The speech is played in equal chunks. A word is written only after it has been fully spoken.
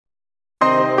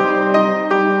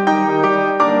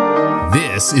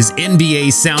This is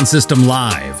NBA Sound System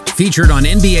Live, featured on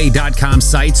NBA.com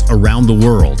sites around the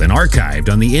world and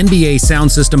archived on the NBA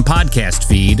Sound System podcast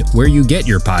feed, where you get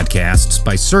your podcasts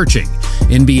by searching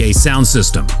NBA Sound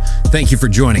System. Thank you for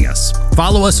joining us.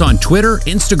 Follow us on Twitter,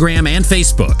 Instagram, and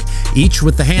Facebook, each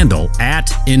with the handle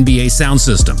 @NBA Sound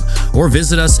System, or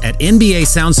visit us at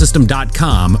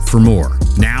NBASoundSystem.com for more.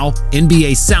 Now,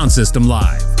 NBA Sound System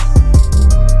Live.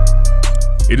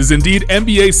 It is indeed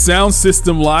NBA Sound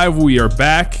System Live. We are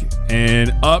back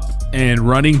and up and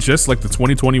running just like the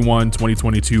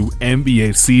 2021-2022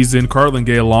 NBA season. Carlin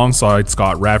Gay alongside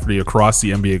Scott Rafferty across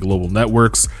the NBA Global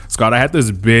Networks. Scott, I had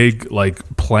this big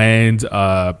planned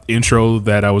intro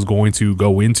that I was going to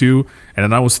go into, and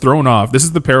then I was thrown off. This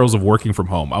is the perils of working from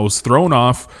home. I was thrown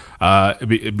off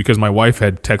because my wife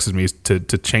had texted me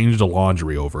to change the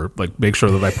laundry over, make sure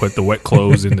that I put the wet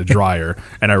clothes in the dryer.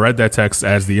 And I read that text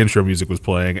as the intro music was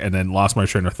playing and then lost my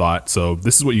train of thought. So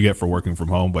this is what you get for working from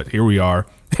home. But here we are.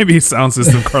 NBA Sound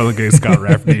System, Carlin Gay, Scott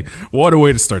Rafferty. What a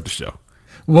way to start the show.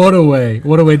 What a way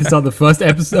to start the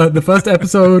first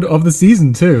episode of the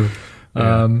season too.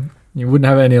 Yeah. You wouldn't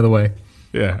have it any other way.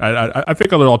 Yeah, I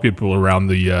think a lot of people around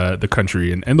the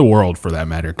country and the world, for that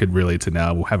matter, could relate to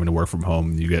now having to work from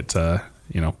home. You get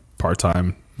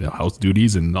part-time house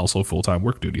duties and also full-time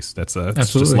work duties. That's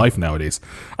just life nowadays.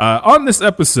 On this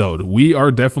episode, we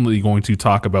are definitely going to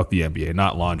talk about the NBA,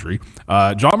 not laundry.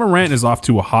 Ja Morant is off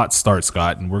to a hot start,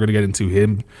 Scott, and we're going to get into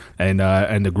him and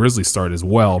the Grizzlies start as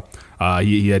well.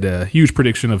 He had a huge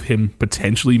prediction of him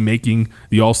potentially making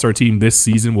the All-Star team this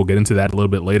season. We'll get into that a little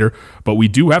bit later. But we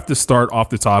do have to start off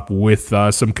the top with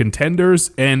some contenders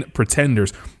and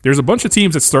pretenders. There's a bunch of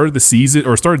teams that started the season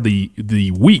or started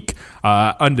the week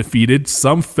undefeated.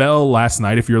 Some fell last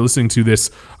night. If you're listening to this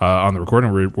on the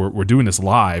recording, we're doing this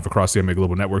live across the NBA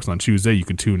Global Networks on Tuesday. You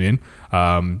can tune in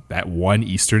at 1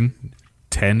 Eastern,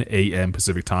 10 a.m.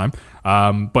 Pacific time.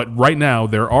 But right now,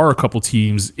 there are a couple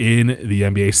teams in the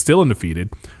NBA still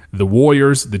undefeated. The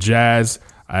Warriors, the Jazz,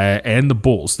 and the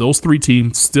Bulls. Those three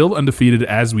teams still undefeated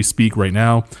as we speak right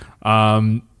now.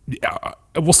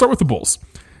 We'll start with the Bulls.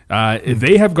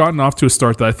 They have gotten off to a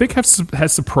start that I think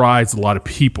has surprised a lot of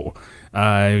people.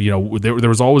 There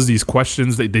was always these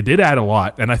questions. They did add a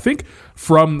lot. And I think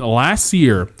from last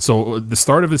year, so the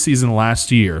start of the season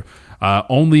last year,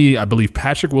 only, I believe,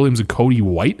 Patrick Williams and Cody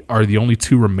White are the only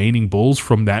two remaining Bulls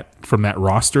from that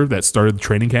roster that started the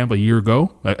training camp a year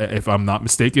ago, if I'm not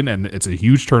mistaken. And it's a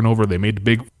huge turnover. They made the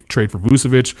big trade for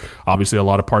Vucevic. Obviously, a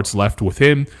lot of parts left with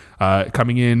him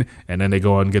coming in, and then they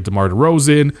go and get DeMar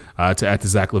DeRozan to add to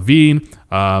Zach LaVine.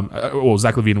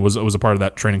 Zach LaVine was a part of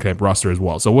that training camp roster as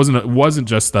well. So it wasn't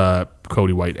just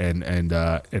Cody White and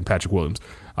Patrick Williams.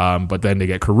 But then they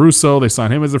get Caruso. They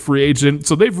sign him as a free agent.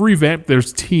 So they've revamped their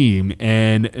team,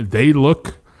 and they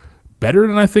look better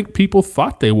than I think people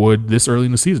thought they would this early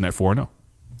in the season at 4-0.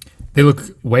 They look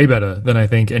way better than I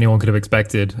think anyone could have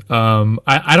expected.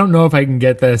 I don't know if I can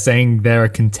get there saying they're a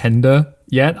contender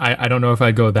yet. I don't know if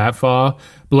I'd go that far.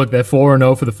 But look, they're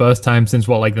 4-0 for the first time since,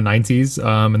 the 90s.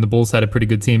 And the Bulls had a pretty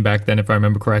good team back then, if I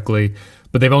remember correctly.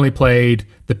 But they've only played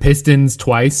the Pistons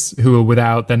twice, who are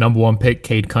without their number one pick,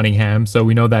 Cade Cunningham. So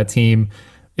we know that team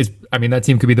that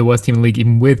team could be the worst team in the league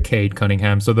even with Cade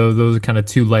Cunningham. So those are kind of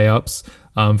two layups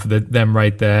for them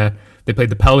right there. They played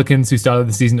the Pelicans, who started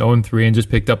the season 0-3 and just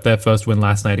picked up their first win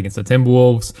last night against the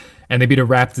Timberwolves. And they beat a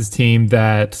Raptors team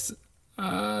that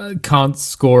can't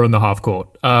score in the half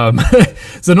court.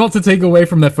 So not to take away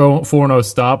from their 4-0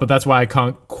 start, but that's why I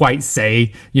can't quite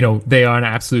say, they are an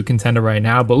absolute contender right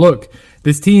now. But look,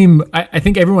 this team, I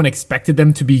think everyone expected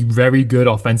them to be very good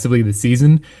offensively this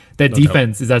season. Their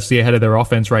defense is actually ahead of their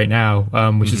offense right now,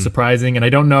 which is surprising. And I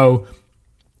don't know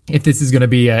if this is going to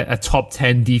be a top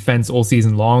 10 defense all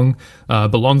season long.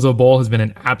 But Lonzo Ball has been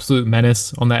an absolute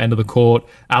menace on that end of the court.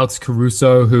 Alex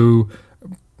Caruso, who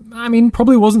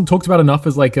probably wasn't talked about enough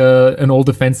as an all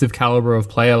defensive caliber of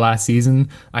player last season.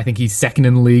 I think he's second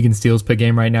in the league in steals per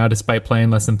game right now, despite playing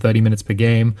less than 30 minutes per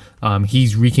game.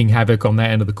 He's wreaking havoc on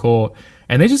that end of the court.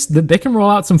 And they can roll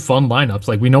out some fun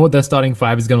lineups. We know what their starting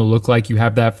five is going to look like. You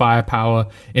have that firepower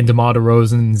in DeMar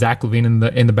DeRozan, Zach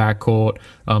LaVine in the backcourt.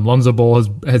 Lonzo Ball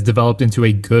has developed into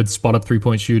a good spot-up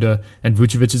three-point shooter, and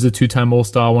Vucevic is a two-time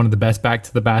All-Star, one of the best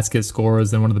back-to-the-basket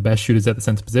scorers and one of the best shooters at the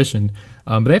center position.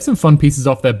 But they have some fun pieces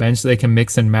off their bench that they can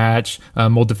mix and match,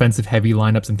 more defensive-heavy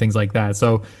lineups and things like that.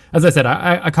 So, as I said,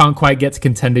 I can't quite get to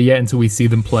contender yet until we see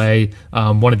them play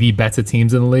one of the better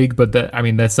teams in the league, but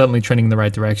they're certainly trending in the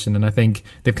right direction, and I think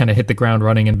they've kind of hit the ground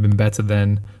running and been better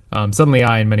than certainly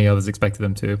I and many others expected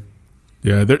them to.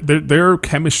 Yeah, their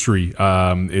chemistry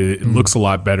it looks a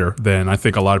lot better than I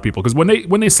think a lot of people, because when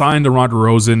they signed DeMar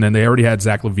DeRozan and they already had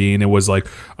Zach LaVine, it was like,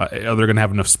 are they going to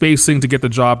have enough spacing to get the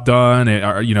job done? And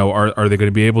are they going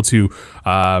to be able to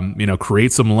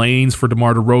create some lanes for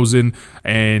DeMar DeRozan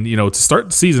and to start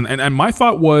the season? And my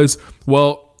thought was,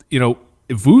 well,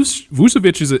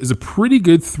 Vucevic is a pretty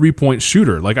good 3-point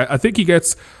shooter. Like I think he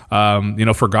gets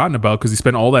forgotten about because he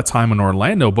spent all that time in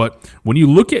Orlando. But when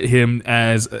you look at him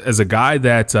as a guy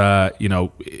that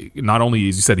not only,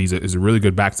 as you said, he's a really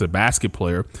good back to the basket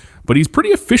player, but he's pretty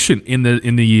efficient in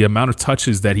the amount of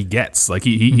touches that he gets. Like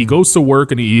he goes to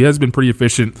work, and he has been pretty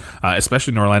efficient,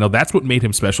 especially in Orlando. That's what made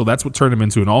him special. That's what turned him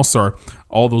into an all-star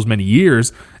all those many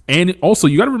years. And also,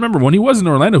 you got to remember, when he was in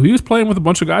Orlando, he was playing with a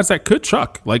bunch of guys that could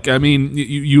chuck. Like, I mean,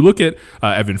 you look at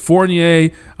Evan Fournier,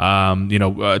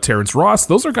 Terrence Ross.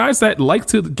 Those are guys that like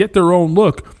to get their own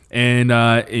look. And,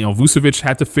 Vucevic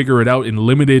had to figure it out in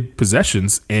limited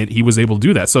possessions, and he was able to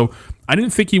do that. So I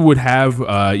didn't think he would have,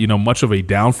 much of a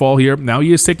downfall here. Now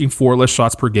he is taking 4 less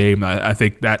shots per game. I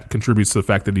think that contributes to the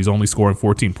fact that he's only scoring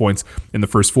 14 points in the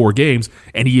first 4 games,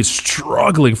 and he is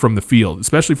struggling from the field,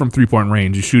 especially from 3-point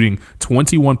range. He's shooting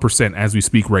 21% as we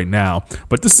speak right now.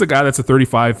 But this is a guy that's a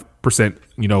 35%,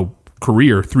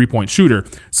 career 3-point shooter.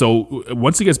 So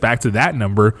once he gets back to that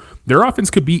number, their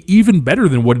offense could be even better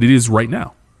than what it is right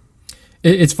now.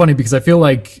 It's funny because I feel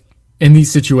like in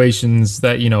these situations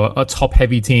that, are top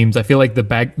heavy teams, I feel like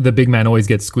the big man always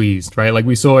gets squeezed, right? Like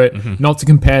we saw it, not to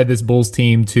compare this Bulls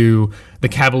team to the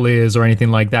Cavaliers or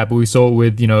anything like that, but we saw it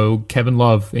with, Kevin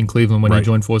Love in Cleveland when he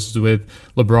joined forces with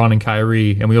LeBron and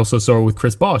Kyrie. And we also saw it with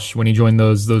Chris Bosh when he joined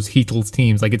those Heatles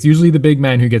teams. Like it's usually the big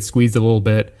man who gets squeezed a little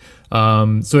bit.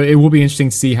 So it will be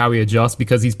interesting to see how he adjusts,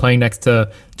 because he's playing next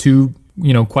to 2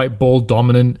 quite ball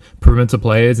dominant perimeter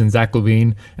players in Zach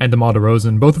LaVine and DeMar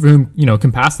DeRozan, both of whom,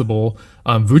 can pass the ball.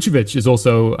 Vucevic is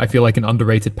also, I feel like, an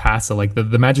underrated passer. Like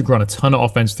the Magic run a ton of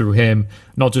offense through him,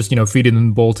 not just, feeding them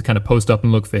the ball to kind of post up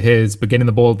and look for his, but getting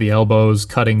the ball at the elbows,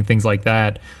 cutting, things like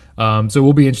that. So it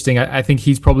will be interesting. I think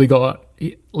he's probably got,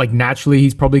 like, naturally,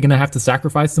 he's probably going to have to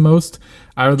sacrifice the most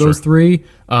out of those 3.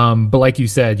 But like you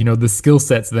said, the skill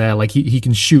set's there. Like he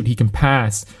can shoot, he can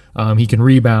pass, he can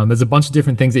rebound. There's a bunch of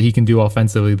different things that he can do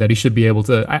offensively that he should be able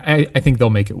to. I think they'll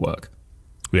make it work.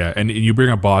 Yeah, and you bring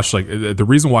up Bosh. Like the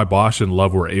reason why Bosh and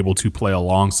Love were able to play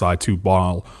alongside 2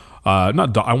 ball, I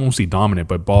won't say dominant,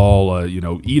 but ball,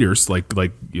 eaters like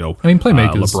playmakers,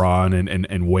 LeBron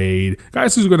and Wade,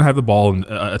 guys who's going to have the ball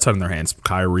a ton in their hands.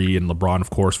 Kyrie and LeBron, of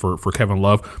course, for Kevin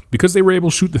Love, because they were able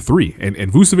to shoot the 3, and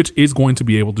Vucevic is going to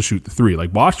be able to shoot the 3.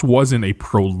 Like Bosh wasn't a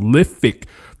prolific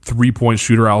 3-point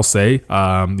shooter, I'll say,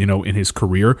 in his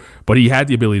career, but he had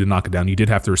the ability to knock it down. You did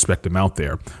have to respect him out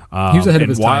there. He was ahead of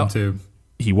his time too.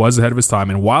 He was ahead of his time,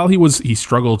 and while he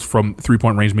struggled from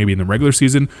 3-point range maybe in the regular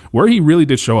season, where he really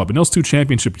did show up in those 2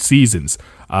 championship seasons,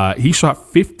 he shot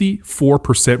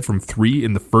 54% from 3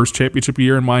 in the first championship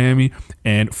year in Miami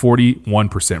and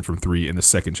 41% from 3 in the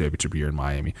second championship year in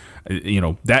Miami.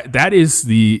 That is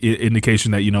the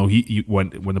indication that he when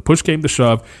the push came to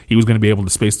shove, he was going to be able to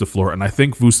space the floor, and I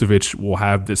think Vucevic will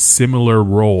have this similar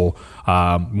role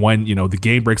when the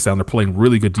game breaks down. They're playing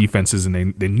really good defenses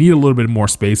and they need a little bit more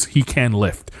space. He can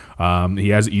lift.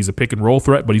 He's a pick and roll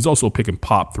threat, but he's also a pick and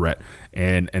pop threat.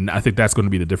 And I think that's going to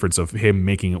be the difference of him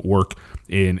making it work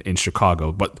in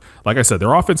Chicago. But like I said,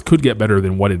 their offense could get better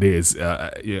than what it is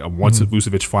once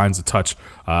Vucevic finds a touch,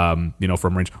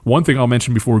 from range. One thing I'll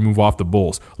mention before we move off the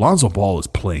Bulls, Lonzo Ball is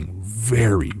playing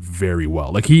very, very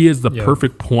well. Like he is the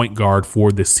perfect point guard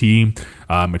for this team.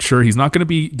 Mature. He's not going to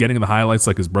be getting the highlights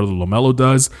like his brother LaMelo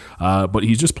does, but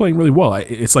he's just playing really well.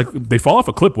 It's like they fall off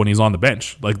a cliff when he's on the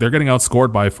bench. Like they're getting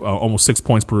outscored by almost 6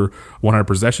 points per 100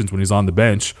 possessions when he's on the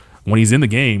bench. When he's in the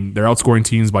game, they're outscoring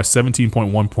teams by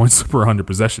 17.1 points per 100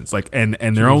 possessions. Like, and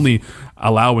they're only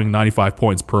allowing 95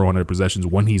 points per 100 possessions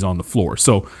when he's on the floor.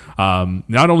 So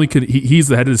not only could he's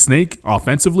the head of the snake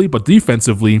offensively, but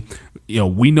defensively,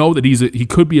 we know that he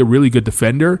could be a really good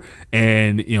defender.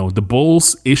 And the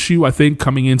Bulls' issue, I think,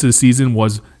 coming into the season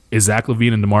was, is Zach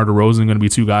LaVine and DeMar DeRozan going to be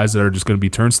 2 guys that are just going to be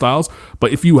turnstiles?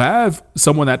 But if you have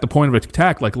someone at the point of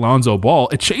attack like Lonzo Ball,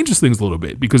 it changes things a little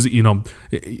bit because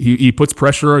he puts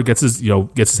pressure, gets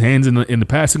his hands in the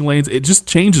passing lanes. It just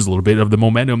changes a little bit of the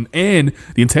momentum and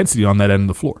the intensity on that end of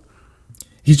the floor.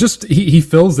 He's just he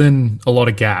fills in a lot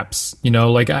of gaps.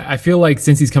 Like I feel like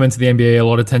since he's come into the NBA, a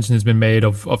lot of attention has been made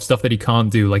of stuff that he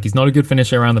can't do. Like he's not a good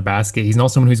finisher around the basket. He's not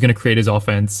someone who's going to create his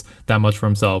offense that much for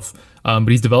himself. But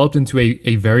he's developed into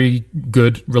a very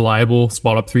good, reliable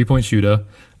spot-up 3-point shooter.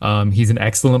 He's an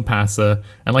excellent passer.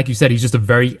 And like you said, he's just a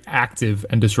very active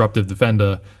and disruptive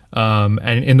defender.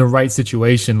 And in the right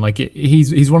situation, like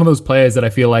he's one of those players that I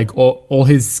feel like all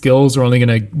his skills are only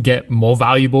going to get more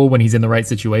valuable when he's in the right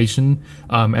situation.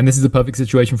 And this is a perfect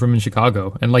situation for him in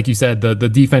Chicago. And like you said, the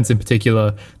defense in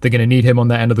particular, they're going to need him on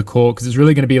that end of the court because it's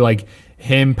really going to be like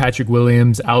him, Patrick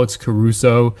Williams, Alex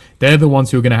Caruso. They're the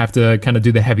ones who are going to have to kind of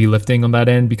do the heavy lifting on that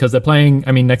end because they're playing,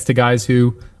 next to guys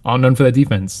who are known for their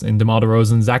defense. And DeMar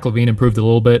DeRozan, Zach LaVine improved a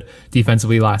little bit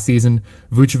defensively last season.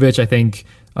 Vucevic, I think,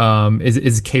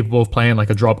 is capable of playing like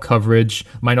a drop coverage.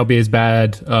 Might not be as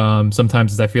bad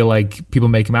sometimes as I feel like people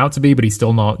make him out to be, but he's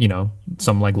still not,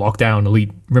 some like lockdown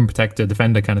elite rim protector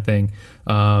defender kind of thing.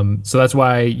 So that's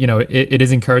why, it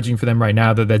is encouraging for them right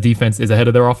now that their defense is ahead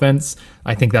of their offense.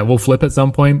 I think that will flip at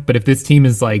some point, but if this team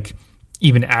is like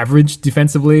even average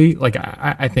defensively, like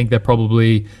I think they're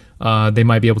probably they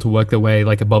might be able to work their way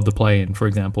like above the play-in, for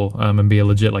example, and be a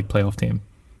legit like playoff team.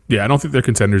 Yeah, I don't think they're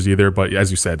contenders either, but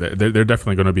as you said, they're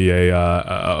definitely going to be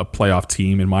a playoff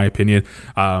team, in my opinion.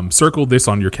 Circle this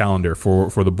on your calendar for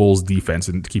the Bulls defense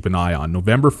and to keep an eye on.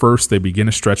 November 1st, they begin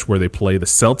a stretch where they play the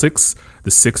Celtics,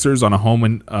 the Sixers on a home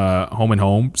and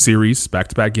home series,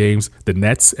 back-to-back games, the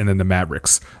Nets, and then the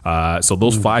Mavericks. So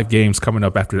those 5 games coming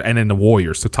up after, and then the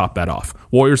Warriors to top that off.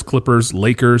 Warriors, Clippers,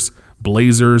 Lakers,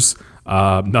 Blazers,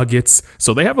 Nuggets.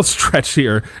 So they have a stretch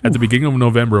here at the beginning of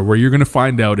November where you're going to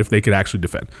find out if they could actually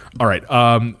defend. All right.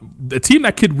 The team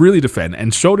that could really defend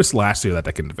and showed us last year that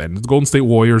they can defend is the Golden State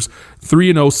Warriors,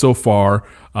 3-0 so far.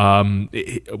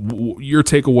 Your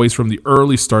takeaways from the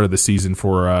early start of the season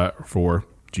for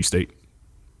G State?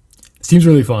 Seems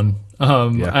really fun.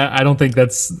 I don't think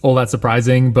that's all that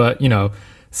surprising, but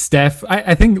Steph,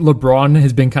 I think LeBron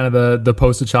has been kind of the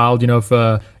poster child,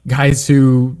 for guys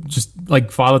who just like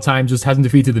Father Time just hasn't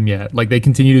defeated them yet. Like they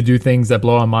continue to do things that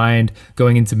blow our mind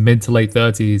going into mid to late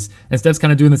 30s. And Steph's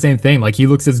kind of doing the same thing. Like he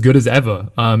looks as good as ever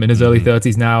in his early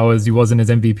 30s now as he was in his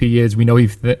MVP years. We know he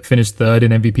finished third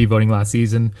in MVP voting last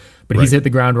season, but he's hit the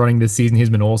ground running this season.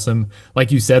 He's been awesome.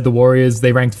 Like you said, the Warriors,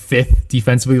 they ranked 5th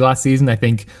defensively last season. I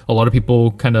think a lot of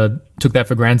people kind of took that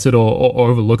for granted or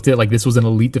overlooked it. Like this was an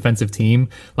elite defensive team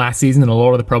last season, and a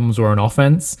lot of the problems were on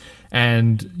offense.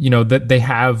 And that they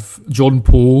have Jordan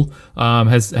Poole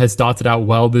has started out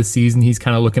well this season. He's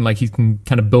kind of looking like he can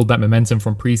kind of build that momentum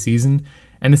from preseason.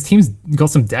 And this team's got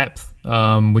some depth,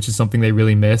 which is something they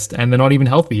really missed. And they're not even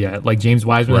healthy yet. Like James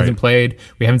Wiseman hasn't played.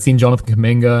 We haven't seen Jonathan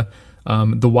Kuminga.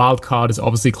 The wild card is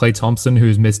obviously Klay Thompson,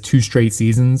 who's missed 2 straight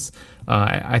seasons.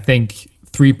 I think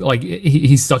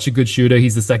he's such a good shooter.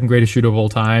 He's the second greatest shooter of all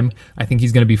time. I think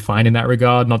he's going to be fine in that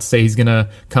regard. Not to say he's going to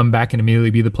come back and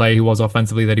immediately be the player he was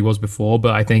offensively that he was before,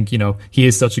 but I think, he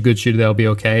is such a good shooter that'll be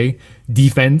okay.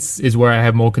 Defense is where I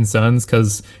have more concerns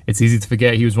because it's easy to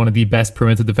forget he was one of the best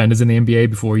perimeter defenders in the NBA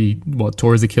before he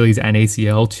tore his Achilles and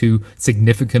ACL, 2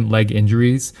 significant leg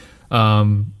injuries.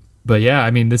 But yeah,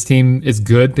 this team is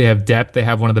good. They have depth. They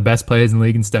have one of the best players in the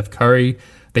league in Steph Curry.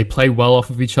 They play well off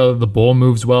of each other. The ball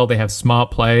moves well. They have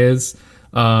smart players.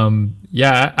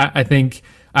 I think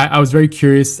I was very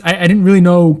curious. I didn't really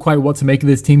know quite what to make of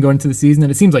this team going into the season, and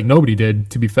it seems like nobody did,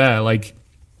 to be fair. Like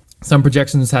some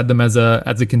projections had them as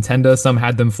a contender. Some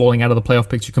had them falling out of the playoff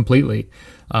picture completely.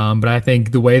 But I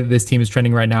think the way that this team is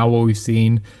trending right now, what we've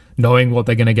seen, knowing what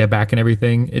they're going to get back and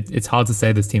everything, it's hard to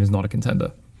say this team is not a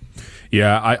contender.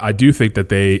 Yeah, I do think that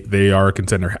they are a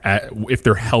contender if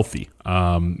they're healthy.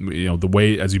 The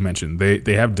way, as you mentioned,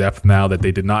 they have depth now that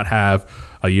they did not have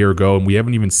a year ago, and we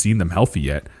haven't even seen them healthy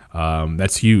yet.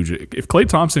 That's huge. If Klay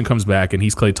Thompson comes back, and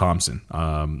he's Klay Thompson,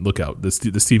 look out.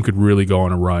 This team could really go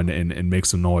on a run and make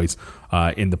some noise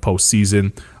in the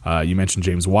postseason. You mentioned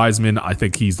James Wiseman. I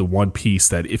think he's the one piece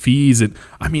that if he isn't,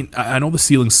 I know the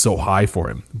ceiling's so high for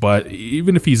him, but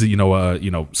even if he's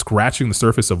scratching the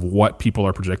surface of what people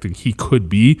are projecting he could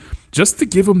be, just to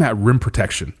give him that rim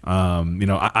protection.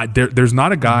 There's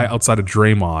not a guy outside of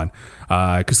Draymond,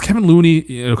 because Kevon Looney,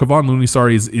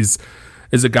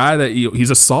 is a guy that he's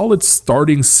a solid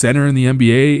starting center in the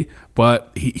NBA,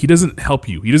 but he doesn't help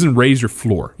you. He doesn't raise your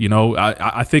floor.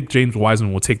 I think James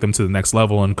Wiseman will take them to the next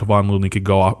level, and Kevon Looney could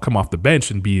come off the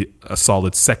bench and be a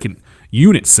solid second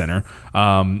unit center.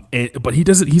 But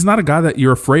he's not a guy that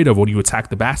you're afraid of when you attack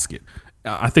the basket.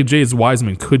 I think James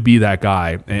Wiseman could be that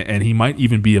guy, and he might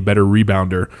even be a better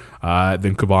rebounder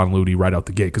than Kevon Looney right out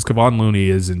the gate, because Kevon Looney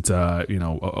isn't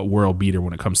a world beater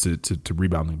when it comes to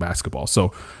rebounding basketball.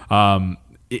 So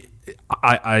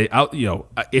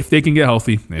if they can get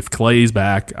healthy, if Clay's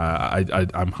back,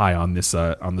 I'm high on this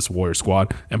Warrior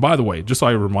squad. And by the way, just so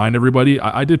I remind everybody,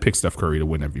 I did pick Steph Curry to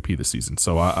win MVP this season,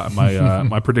 so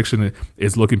my prediction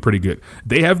is looking pretty good.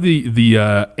 They have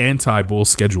the anti-Bulls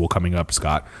schedule coming up,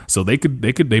 Scott, so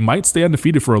they might stay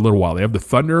undefeated for a little while. They have the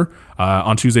Thunder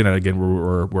on Tuesday night. Again,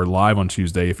 we're live on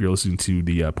Tuesday if you're listening to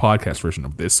the podcast version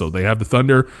of this. So they have the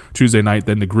Thunder Tuesday night,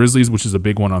 then the Grizzlies, which is a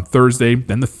big one on Thursday,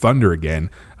 then the Thunder again,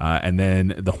 and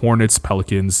then the Hornets,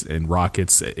 Pelicans, and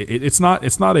Rockets. It's not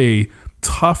a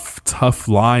tough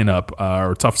lineup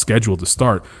or tough schedule to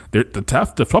start. The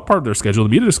tough part of their schedule, the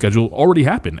meat of their schedule, already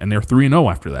happened, and they're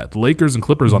 3-0 after that. The Lakers and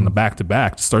Clippers on the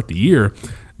back-to-back to start the year,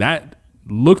 that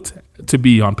looked to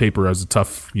be on paper as a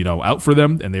tough out for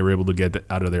them, and they were able to get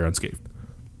out of there unscathed.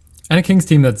 And a Kings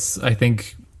team that's, I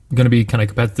think, going to be kind of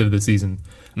competitive this season.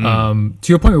 To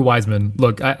your point with Wiseman,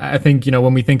 look, I think,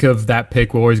 when we think of that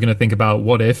pick, we're always going to think about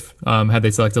what if, had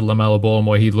they selected LaMelo Ball and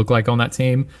what he'd look like on that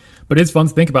team. But it's fun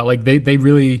to think about. Like, they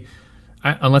really,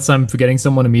 unless I'm forgetting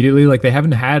someone immediately, like, they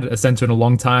haven't had a center in a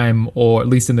long time, or at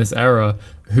least in this era,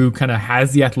 who kind of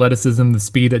has the athleticism, the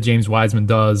speed that James Wiseman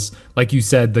does. Like you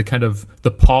said, the kind of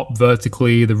the pop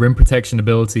vertically, the rim protection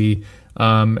ability,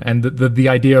 and the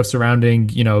idea of surrounding,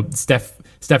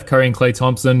 Steph Curry and Klay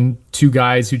Thompson, two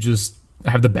guys who just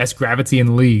have the best gravity in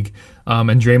the league,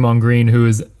 and Draymond Green, who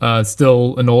is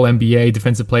still an All-NBA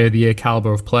Defensive Player of the Year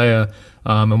caliber of player.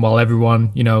 And while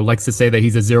everyone, likes to say that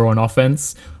he's a zero on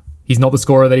offense, he's not the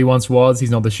scorer that he once was. He's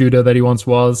not the shooter that he once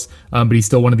was, but he's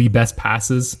still one of the best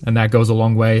passers, and that goes a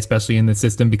long way, especially in the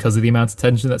system because of the amount of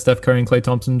attention that Steph Curry and Klay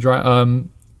Thompson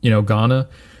garner.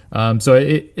 So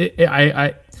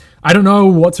I don't know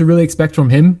what to really expect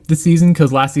from him this season,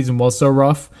 because last season was so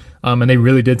rough, and they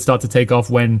really did start to take off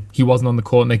when he wasn't on the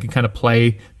court and they could kind of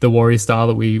play the Warriors style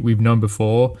that we've known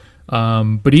before.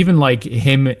 But even like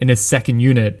him in his second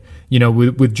unit,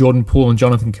 with Jordan Poole and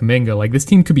Jonathan Kuminga, like this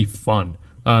team could be fun.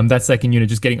 That second unit,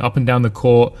 just getting up and down the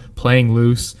court, playing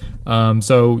loose.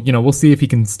 So we'll see if he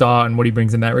can start and what he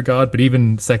brings in that regard. But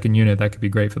even second unit, that could be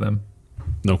great for them.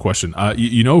 No question.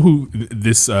 Who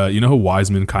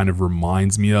Wiseman kind of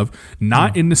reminds me of?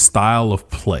 Not in the style of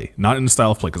play,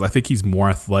 because I think he's more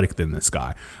athletic than this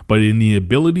guy, but in the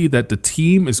ability that the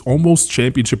team is almost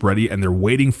championship ready and they're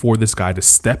waiting for this guy to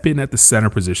step in at the center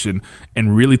position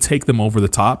and really take them over the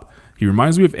top. He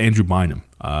reminds me of Andrew Bynum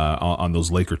on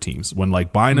those Laker teams, when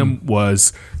like Bynum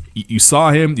was. You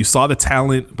saw him, you saw the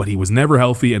talent, but he was never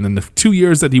healthy. And then the 2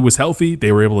 years that he was healthy,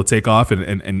 they were able to take off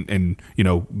and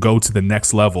go to the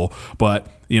next level. But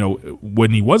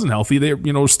when he wasn't healthy, they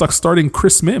were stuck starting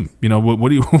Chris Mim.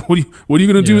 What are you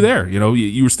going to do there?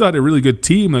 You were still at a really good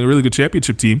team, a really good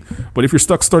championship team. But if you're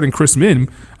stuck starting Chris Mim,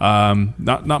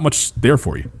 not much there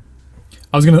for you.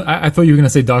 I thought you were gonna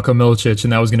say Darko Milicic,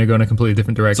 and that was gonna go in a completely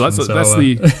different direction. So that's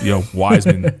the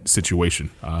Wiseman situation.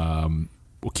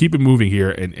 We'll keep it moving here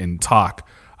and talk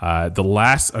the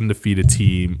last undefeated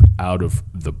team out of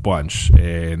the bunch,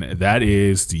 and that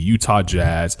is the Utah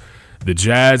Jazz. The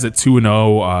Jazz at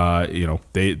 2-0,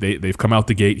 they've come out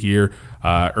the gate here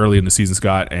early in the season,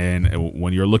 Scott. And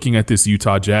when you're looking at this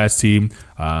Utah Jazz team,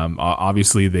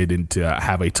 obviously they didn't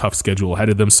have a tough schedule ahead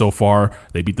of them so far.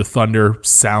 They beat the Thunder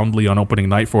soundly on opening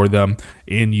night for them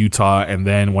in Utah, and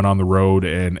then went on the road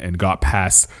and got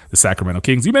past the Sacramento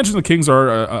Kings. You mentioned the Kings are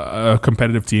a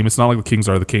competitive team. It's not like the Kings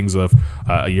are the Kings of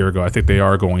a year ago. I think they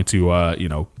are going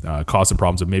to cause some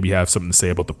problems and maybe have something to say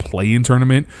about the play-in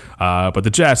tournament. But the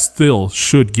Jazz still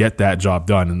should get that job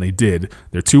done, and they did.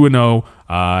 They're 2-0.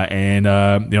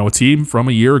 A team from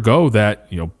a year ago that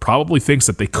probably thinks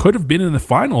that they could have been in the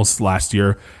finals last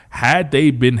year had they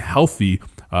been healthy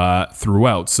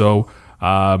throughout. So,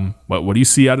 what do you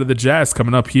see out of the Jazz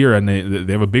coming up here? And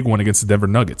they have a big one against the Denver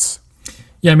Nuggets.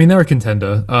 Yeah, I mean, they're a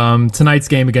contender. Tonight's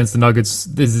game against the Nuggets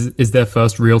is their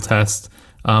first real test.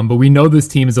 But we know this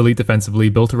team is elite defensively,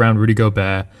 built around Rudy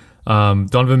Gobert.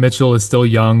 Donovan Mitchell is still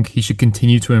young. He should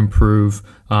continue to improve.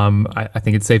 I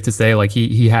think it's safe to say like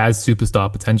he has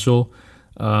superstar potential.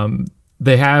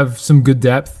 They have some good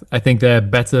depth. I think they're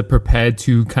better prepared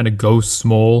to kind of go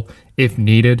small if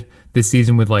needed this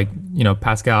season with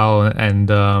Pascal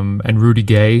and Rudy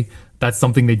Gay. That's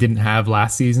something they didn't have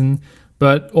last season.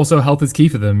 But also health is key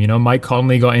for them. Mike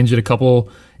Conley got injured a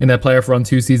couple in their playoff run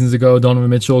 2 seasons ago.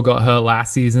 Donovan Mitchell got hurt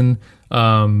last season.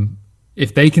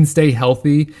 If they can stay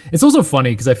healthy, it's also funny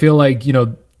because I feel like,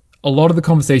 a lot of the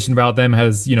conversation about them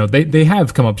has, they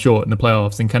have come up short in the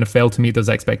playoffs and kind of failed to meet those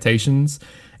expectations.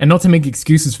 And not to make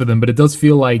excuses for them, but it does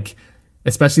feel like,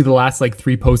 especially the last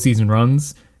 3 postseason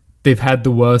runs, they've had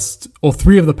the worst, or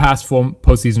 3 of the past 4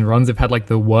 postseason runs, they've had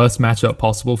the worst matchup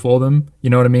possible for them. You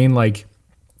know what I mean?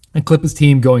 a Clippers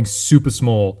team going super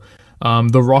small.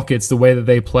 The Rockets, the way that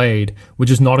they played, were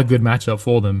just not a good matchup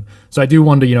for them. So I do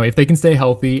wonder, if they can stay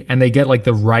healthy and they get like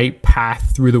the right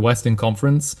path through the Western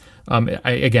Conference.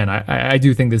 I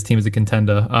do think this team is a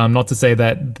contender. Not to say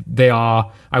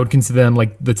that I would consider them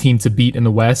like the team to beat in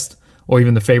the West or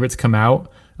even the favorite to come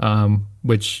out,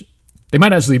 which they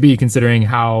might actually be considering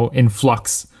how in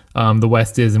flux the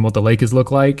West is and what the Lakers look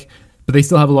like. But they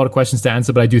still have a lot of questions to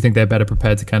answer, but I do think they're better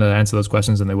prepared to kind of answer those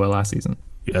questions than they were last season.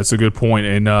 Yeah, that's a good point.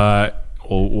 And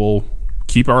we'll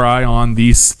keep our eye on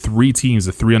these three teams,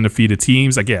 the three undefeated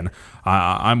teams. Again,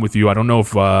 I'm with you. I don't know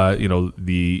if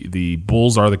the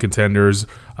Bulls are the contenders.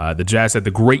 The Jazz had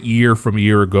the great year from a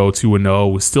year ago,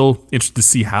 2-0. We're still interested to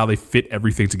see how they fit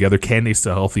everything together. Can they stay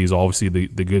healthy is obviously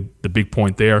the big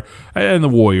point there. And the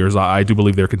Warriors, I do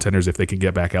believe they're contenders if they can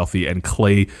get back healthy. And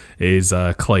Clay is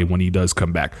Clay when he does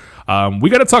come back. We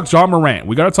got to talk Ja Morant.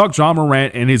 We got to talk Ja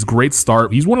Morant and his great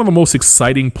start. He's one of the most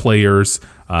exciting players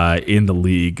in the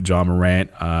league, Ja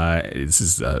Morant. This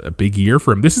is a big year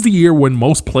for him. This is the year when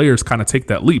most players kind of take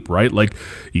that leap, right? Like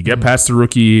you get past the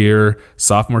rookie year,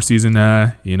 sophomore season,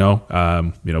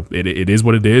 it is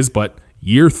what it is. But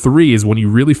year 3 is when you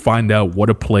really find out what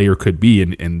a player could be,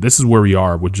 and this is where we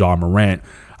are with Ja Morant.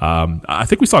 I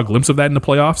think we saw a glimpse of that in the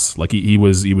playoffs. Like he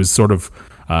was sort of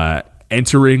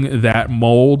entering that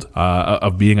mold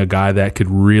of being a guy that could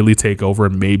really take over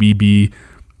and maybe be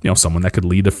someone that could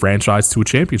lead the franchise to a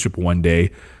championship one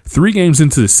day. 3 games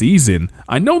into the season,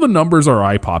 I know the numbers are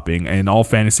eye-popping, and all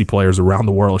fantasy players around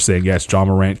the world are saying, yes, Ja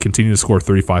Morant continue to score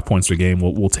 35 points a game.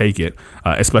 We'll take it,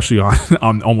 especially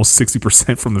on almost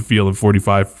 60% from the field and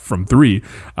 45 from 3.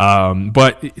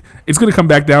 But it's going to come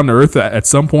back down to earth at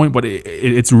some point, but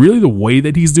it's really the way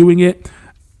that he's doing it.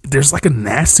 There's like a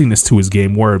nastiness to his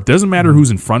game where it doesn't matter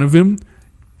who's in front of him.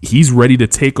 He's ready to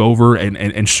take over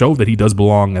and show that he does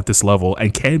belong at this level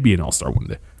and can be an all-star one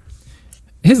day.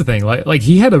 Here's the thing, like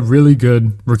he had a really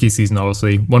good rookie season,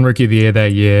 obviously. Won Rookie of the Year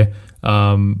that year.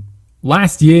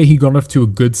 Last year, he got off to a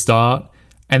good start,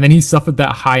 and then he suffered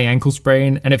that high ankle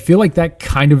sprain, and I feel like that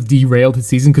kind of derailed his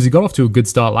season because he got off to a good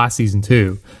start last season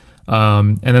too.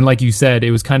 And then, like you said, it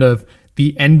was kind of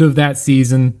the end of that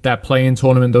season, that play-in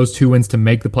tournament, those 2 wins to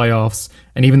make the playoffs.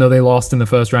 And even though they lost in the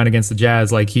first round against the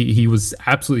Jazz, like he was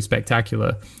absolutely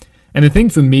spectacular. And the thing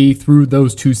for me through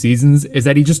those 2 seasons is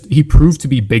that he proved to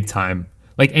be big time.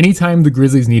 Like anytime the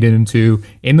Grizzlies needed him to,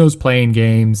 in those play-in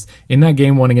games, in that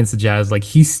game 1 against the Jazz, like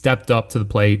he stepped up to the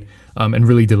plate and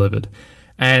really delivered.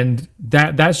 And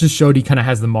that just showed he kind of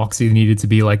has the moxie needed to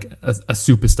be like a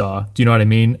superstar. Do you know what I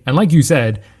mean? And like you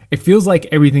said, it feels like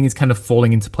everything is kind of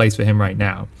falling into place for him right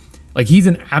now. Like he's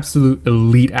an absolute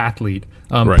elite athlete.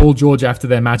 Right. Paul George, after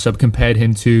their matchup, compared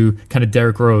him to kind of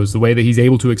Derrick Rose, the way that he's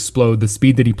able to explode, the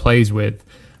speed that he plays with.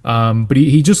 But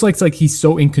he just likes like he's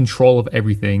so in control of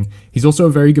everything. He's also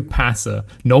a very good passer.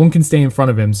 No one can stay in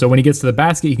front of him. So when he gets to the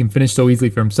basket, he can finish so easily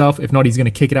for himself. If not, he's going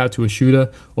to kick it out to a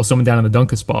shooter or someone down in the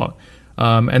dunker spot.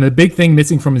 And the big thing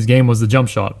missing from his game was the jump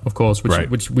shot, of course,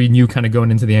 which we knew kind of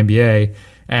going into the NBA.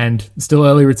 And still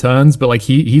early returns, but like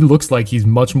he looks like he's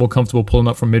much more comfortable pulling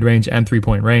up from mid-range and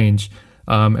 3-point range.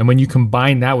 And when you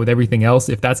combine that with everything else,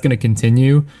 if that's going to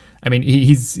continue, I mean,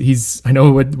 he's. I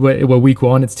know we're week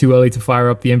 1; it's too early to fire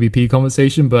up the MVP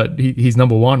conversation, but he's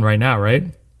number 1 right now, right?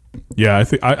 Yeah,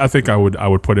 I think I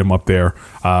would put him up there.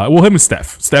 Him and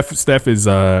Steph. Steph is Steph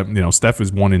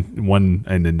is 1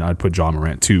 and then I'd put Ja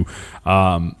Morant 2.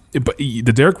 But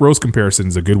the Derrick Rose comparison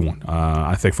is a good one,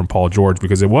 I think, from Paul George,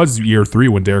 because it was year 3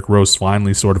 when Derrick Rose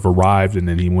finally sort of arrived and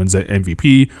then he wins that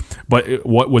MVP. But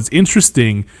what was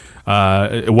interesting,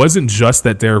 it wasn't just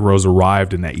that Derrick Rose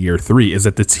arrived in that year 3, is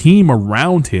that the team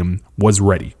around him was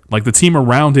ready. Like the team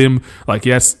around him, like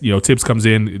yes, Tibbs comes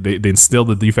in, they instill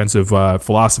the defensive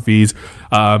philosophies,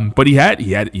 but he had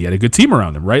a good team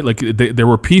around him, right? Like there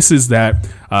were pieces that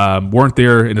weren't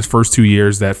there in his first 2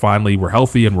 years that finally were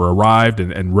healthy and were arrived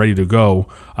and ready to go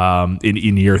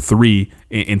in year 3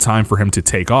 in time for him to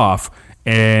take off.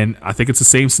 And I think it's the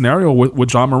same scenario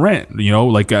with Ja Morant. The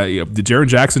Jaren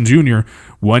Jackson Jr.,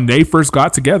 when they first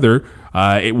got together,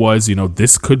 it was,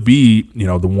 this could be,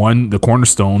 the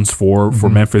cornerstones for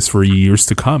Memphis for years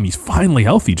to come. He's finally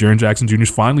healthy. Jaren Jackson Jr. is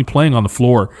finally playing on the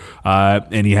floor,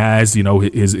 and he has,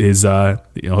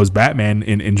 his Batman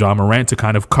in Ja Morant to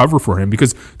kind of cover for him,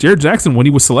 because Jaren Jackson, when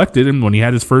he was selected and when he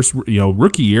had his first,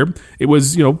 rookie year, it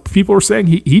was, people were saying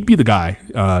he'd be the guy,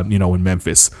 in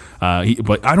Memphis.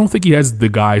 But I don't think he has the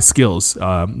guy skills,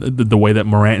 the way that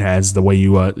Morant has, the way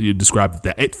you described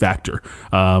the it factor.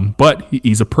 But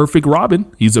he's a perfect roster Robin.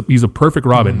 He's a perfect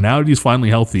Robin. Now that he's finally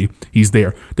healthy, he's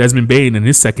there. Desmond Bane in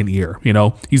his second year,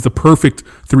 he's the perfect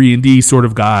 3-and-D sort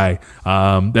of guy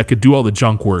that could do all the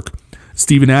junk work.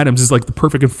 Steven Adams is like the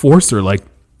perfect enforcer. Like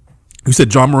you said,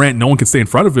 John Morant, no one can stay in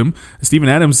front of him. Steven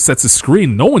Adams sets a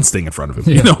screen, no one's staying in front of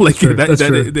him. Yeah, true.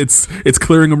 It's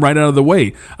clearing him right out of the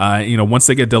way. Once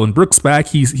they get Dillon Brooks back,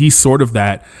 he's sort of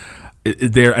that.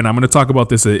 There, and I'm going to talk about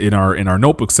this in our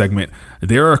notebook segment.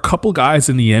 There are a couple guys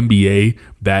in the NBA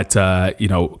that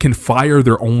can fire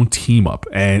their own team up,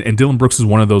 and Dillon Brooks is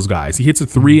one of those guys. He hits a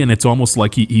three, and it's almost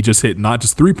like he just hit not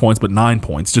just 3 points but 9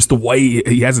 points. Just the way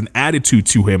he has an attitude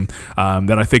to him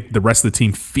that I think the rest of the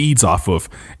team feeds off of.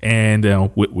 And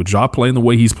with Ja playing the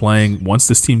way he's playing, once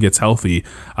this team gets healthy,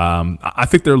 I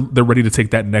think they're ready to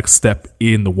take that next step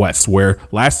in the West. Where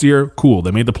last year, cool, they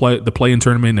made the play-in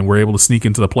tournament and were able to sneak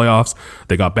into the playoffs.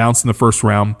 They got bounced in the first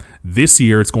round. This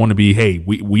year, it's going to be, hey,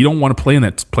 we don't want to play in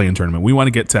that play-in tournament. We want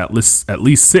to get to at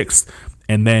least sixth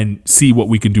and then see what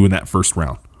we can do in that first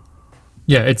round.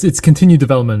 Yeah, it's continued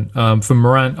development from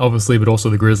Morant, obviously, but also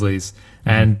the Grizzlies.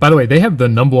 And by the way, they have the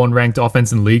number 1 ranked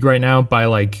offense in the league right now by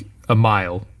like a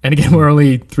mile. And again, we're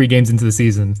only 3 games into the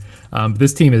season.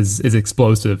 This team is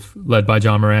explosive, led by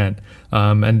John Morant.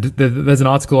 And there's an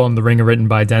article on The Ringer written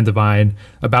by Dan Devine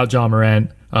about John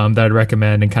Morant that I'd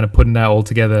recommend, and kind of putting that all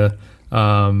together,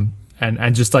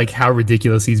 and just like how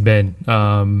ridiculous he's been.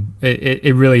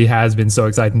 It really has been so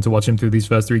exciting to watch him through these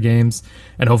first 3 games,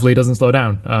 and hopefully he doesn't slow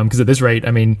down. Because at this rate,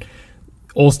 I mean,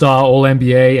 All-Star,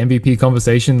 All-NBA, MVP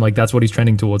conversation, like that's what he's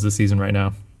trending towards this season right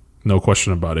now. No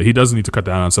question about it. He does need to cut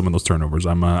down on some of those turnovers.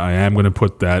 I am going to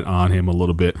put that on him a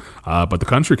little bit. But the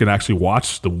country can actually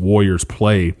watch the Warriors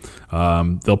play.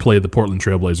 They'll play the Portland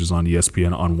Trailblazers on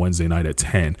ESPN on Wednesday night at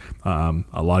 10.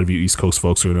 A lot of you East Coast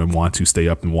folks are going to want to stay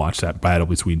up and watch that battle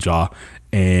between Ja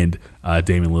and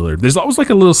Damian Lillard. There's always like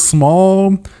a little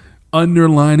small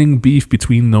underlining beef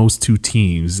between those two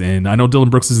teams, and I know Dillon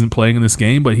Brooks isn't playing in this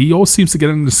game, but he always seems to get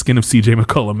under the skin of CJ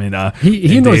McCollum, and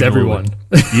he and knows Dave everyone.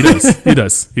 He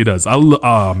does. I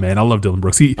love Dillon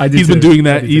Brooks. He's too. been doing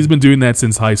that. He's been doing that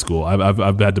since high school.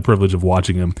 I've had the privilege of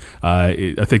watching him.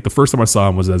 I think the first time I saw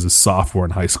him was as a sophomore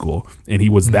in high school, and he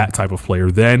was that type of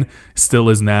player then, still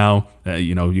is now.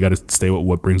 You got to stay with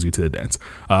what brings you to the dance.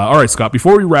 All right, Scott,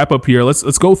 before we wrap up here,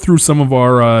 let's go through some of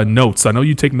our notes. I know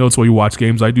you take notes while you watch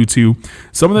games. I do too.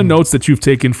 Some of the notes that you've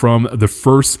taken from the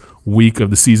first week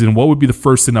of the season, what would be the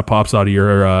first thing that pops out of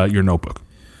your notebook?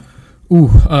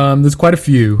 There's quite a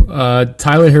few.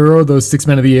 Tyler Hero, those 6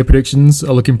 Men of the Year predictions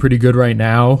are looking pretty good right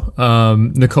now.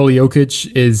 Nikola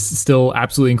Jokic is still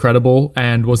absolutely incredible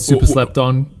and was super slept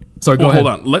on. Sorry, go ahead.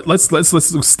 Hold on.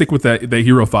 Let's stick with that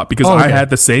hero thought, because I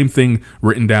had the same thing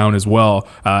written down as well.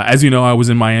 As you know, I was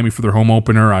in Miami for their home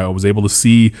opener. I was able to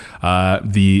see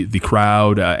the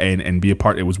crowd and be a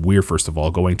part. It was weird, first of all,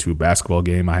 going to a basketball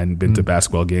game. I hadn't been to a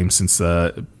basketball game since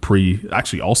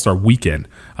All-Star weekend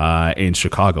in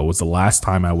Chicago was the last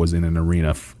time I was in an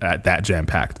arena at that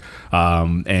jam-packed,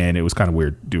 and it was kind of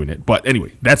weird doing it. But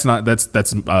anyway, that's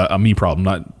a me problem,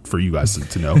 not for you guys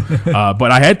to know. But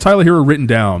I had Tyler Hero written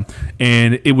down.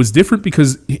 And it was different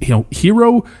because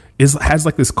Hero has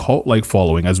like this cult-like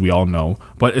following, as we all know.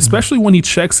 But especially when he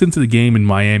checks into the game in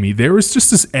Miami, there is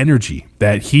just this energy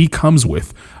that he comes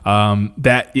with.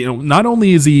 That not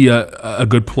only is he a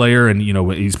good player, and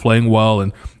he's playing well,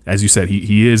 and as you said,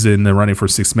 he is in the running for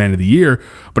 6th Man of the Year,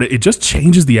 but it just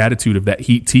changes the attitude of that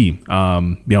Heat team.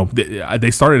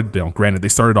 They started, granted, they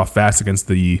started off fast against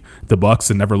the Bucks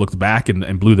and never looked back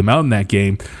and blew them out in that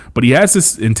game. But he has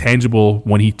this intangible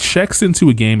when he checks into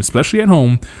a game, especially at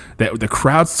home, that the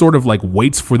crowd sort of like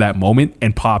waits for that moment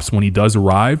and pops when he does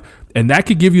arrive, and that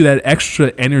could give you that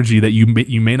extra energy that you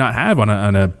may not have on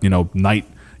a night.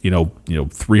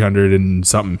 300 and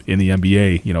something in the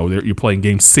NBA. You're playing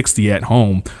game 60 at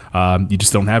home. You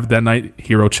just don't have it that night.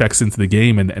 Hero checks into the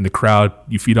game, and the crowd,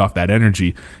 you feed off that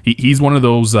energy. He's one of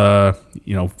those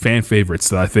fan favorites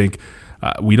that I think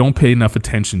we don't pay enough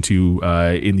attention to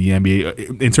in the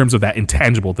NBA in terms of that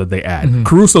intangible that they add. Mm-hmm.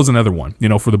 Caruso's another one,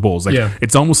 for the Bulls.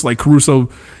 It's almost like Caruso,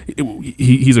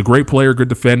 he's a great player, good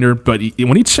defender, but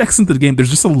when he checks into the game, there's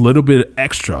just a little bit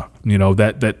extra,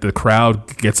 that the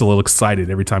crowd gets a little excited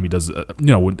every time he does,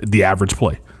 the average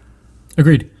play.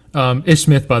 Agreed. Ish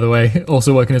Smith, by the way,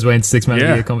 also working his way into 6 Man of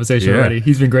the Year conversation already.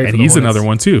 He's been great. And for the he's Hornets. another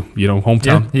one too,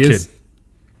 hometown he kid. Is.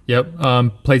 Yep.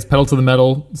 Plays pedal to the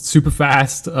metal, super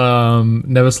fast,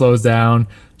 never slows down.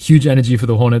 Huge energy for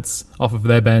the Hornets off of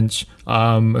their bench.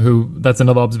 That's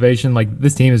another observation. Like,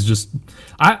 this team is just,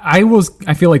 I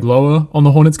feel like lower on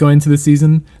the Hornets going into this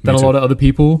season than a lot of other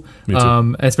people.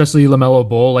 Especially LaMelo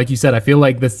Ball. Like you said, I feel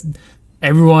like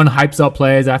everyone hypes up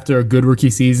players after a good rookie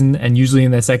season, and usually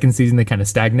in their second season they kind of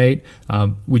stagnate.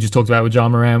 We just talked about with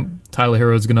John Morant. Tyler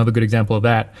Hero is another good example of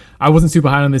that. I wasn't super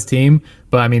high on this team,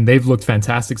 but I mean, they've looked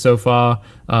fantastic so far.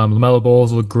 LaMelo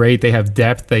Balls look great. They have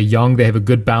depth. They're young. They have a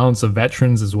good balance of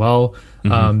veterans as well.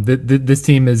 This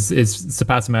team is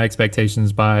surpassing my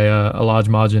expectations by a large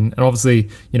margin. And obviously,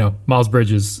 Miles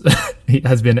Bridges he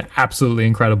has been absolutely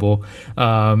incredible.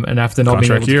 And after not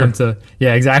being able to come to,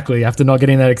 after not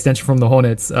getting that extension from the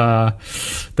Hornets,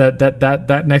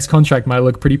 that next contract might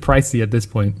look pretty pricey at this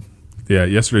point. Yeah,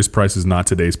 yesterday's price is not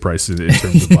today's price in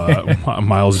terms of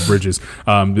Miles Bridges.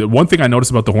 One thing I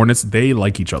noticed about the Hornets, they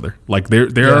like each other. Like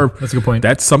that's a good point.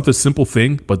 That's something simple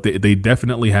thing, but they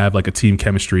definitely have like a team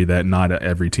chemistry that not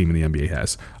every team in the NBA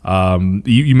has.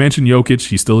 You mentioned Jokic;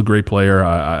 he's still a great player.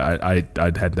 I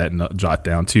had that jot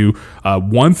down too.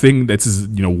 One thing that's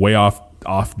way off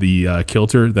the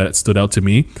kilter that stood out to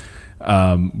me.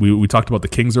 We talked about the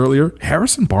Kings earlier.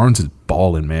 Harrison Barnes is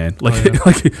balling, man.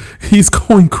 Like he's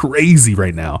going crazy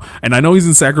right now. And I know he's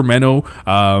in Sacramento,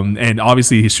 and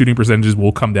obviously his shooting percentages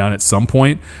will come down at some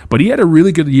point. But he had a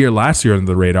really good year last year under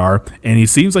the radar, and he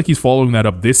seems like he's following that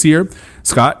up this year.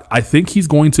 Scott, I think he's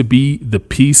going to be the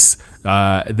piece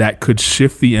that could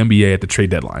shift the NBA at the trade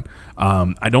deadline.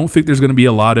 I don't think there's going to be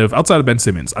a lot of, outside of Ben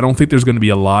Simmons, I don't think there's going to be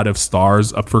a lot of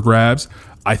stars up for grabs.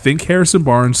 I think Harrison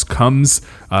Barnes comes,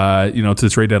 to the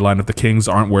trade deadline if the Kings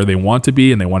aren't where they want to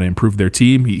be and they want to improve their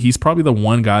team. He's probably the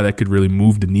one guy that could really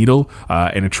move the needle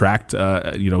and attract,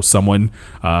 someone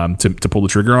to pull the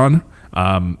trigger on.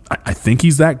 I think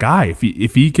he's that guy.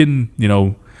 If he can,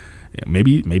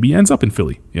 maybe he ends up in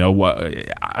Philly.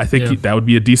 I think that would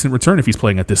be a decent return if he's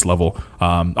playing at this level.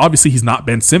 Obviously, he's not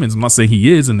Ben Simmons. I'm not saying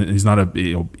he is, and he's not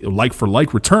a like for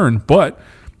like return, but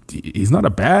he's not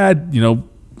a bad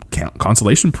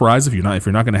consolation prize if you're not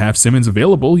going to have Simmons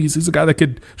available. He's a guy that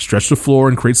could stretch the floor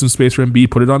and create some space for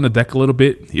Embiid, put it on the deck a little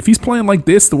bit. If he's playing like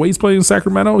this, the way he's playing in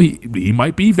Sacramento, he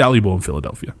might be valuable in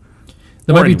Philadelphia.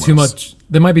 There might be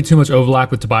too much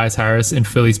overlap with Tobias Harris in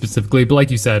Philly specifically, but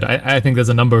like you said, I think there's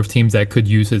a number of teams that could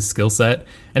use his skill set.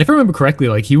 And if I remember correctly,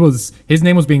 his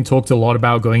name was being talked a lot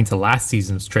about going into last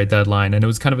season's trade deadline, and it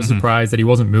was kind of a surprise that he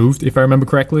wasn't moved, if I remember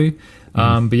correctly.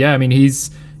 But yeah, I mean,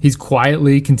 he's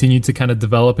quietly continued to kind of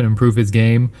develop and improve his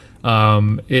game.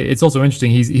 It's also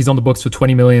interesting. He's on the books for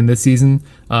 $20 million this season.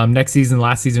 Next season,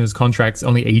 last season, his contract's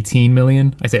only $18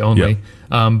 million. I say only,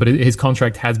 but his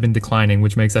contract has been declining,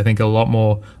 which makes I think a lot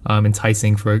more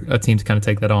enticing for a team to kind of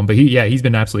take that on. But he's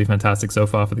been absolutely fantastic so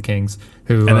far for the Kings.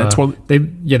 Who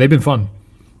they've been fun.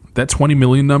 That 20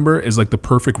 million number is like the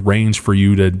perfect range for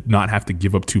you to not have to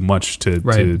give up too much to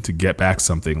get back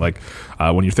something. Like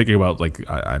when you're thinking about, like,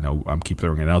 I know I'm keep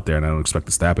throwing it out there and I don't expect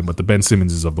this to happen, but the Ben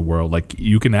Simmonses of the world, like,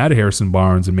 you can add Harrison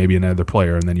Barnes and maybe another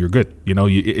player and then you're good.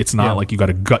 It's not like you got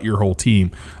to gut your whole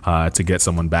team to get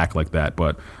someone back like that.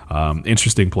 But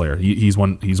interesting player. He's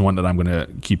one that I'm going to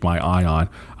keep my eye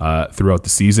on throughout the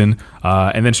season.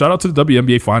 And then shout out to the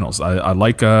WNBA Finals. I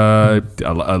like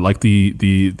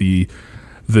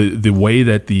the way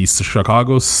that the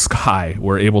Chicago Sky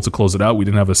were able to close it out. We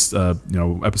didn't have a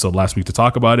episode last week to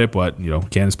talk about it, but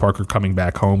Candace Parker coming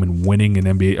back home and winning an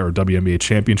NBA or WNBA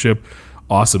championship,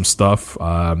 awesome stuff.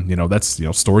 That's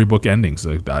storybook endings.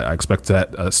 I expect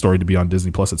that story to be on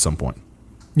Disney Plus at some point.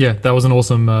 Yeah, that was an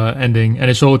awesome ending,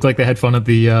 and it sure looked like they had fun at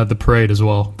the parade as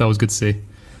well. That was good to see.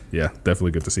 Yeah,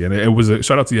 definitely good to see. And it was a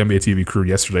shout out to the NBA TV crew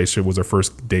yesterday. It was our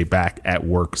first day back at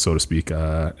work, so to speak,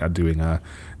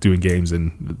 doing games.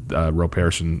 And Ro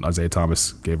Parrish and Isaiah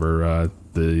Thomas gave her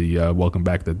the welcome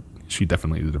back that she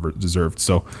definitely deserved.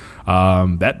 So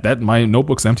that my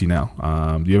notebook's empty now.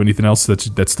 Do you have anything else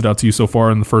that stood out to you so far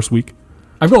in the first week?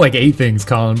 I've got like 8 things,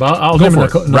 Colin, but I'll give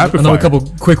another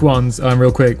couple quick ones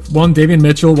real quick. One, Davion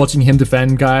Mitchell, watching him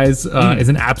defend guys is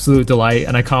an absolute delight,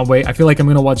 and I can't wait. I feel like I'm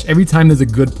going to watch every time there's a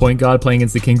good point guard playing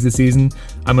against the Kings this season.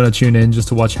 I'm going to tune in just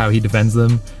to watch how he defends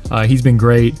them. He's been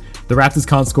great. The Raptors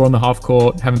can't score on the half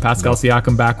court. Having Pascal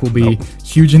Siakam back will be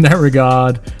huge in that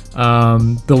regard.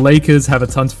 The Lakers have a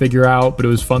ton to figure out, but it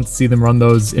was fun to see them run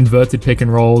those inverted pick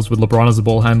and rolls with LeBron as a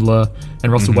ball handler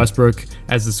and Russell Westbrook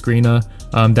as the screener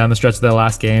down the stretch of their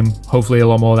last game. Hopefully a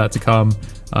lot more of that to come.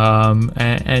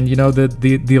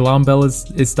 The alarm bell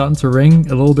is starting to ring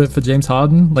a little bit for James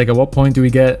Harden. Like, at what point do we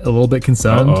get a little bit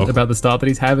concerned about the start that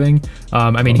he's having?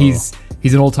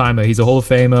 He's an all-timer. He's a Hall of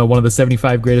Famer, one of the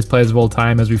 75 greatest players of all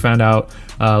time, as we found out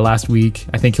last week.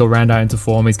 I think he'll round out into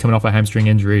form. He's coming off a hamstring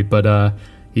injury, but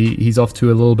he's off to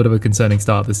a little bit of a concerning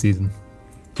start this season.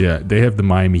 Yeah, they have the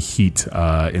Miami Heat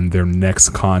in their next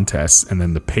contest, and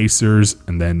then the Pacers,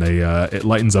 and then it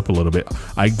lightens up a little bit.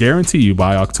 I guarantee you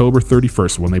by October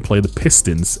 31st, when they play the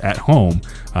Pistons at home,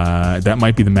 that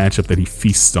might be the matchup that he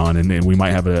feasts on, and we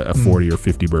might have a 40 or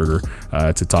 50 burger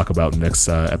to talk about next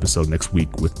episode next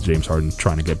week with James Harden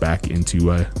trying to get back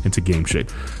into game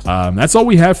shape. That's all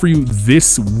we have for you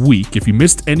this week. If you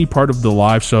missed any part of the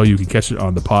live show, you can catch it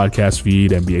on the podcast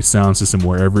feed, NBA Sound System,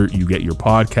 wherever you get your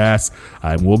podcasts.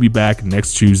 We'll be back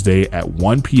next Tuesday at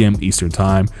 1 p.m. Eastern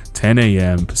Time, 10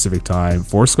 a.m. Pacific Time.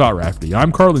 For Scott Rafferty,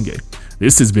 I'm Carlin Gay.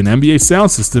 This has been NBA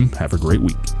Sound System. Have a great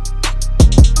week.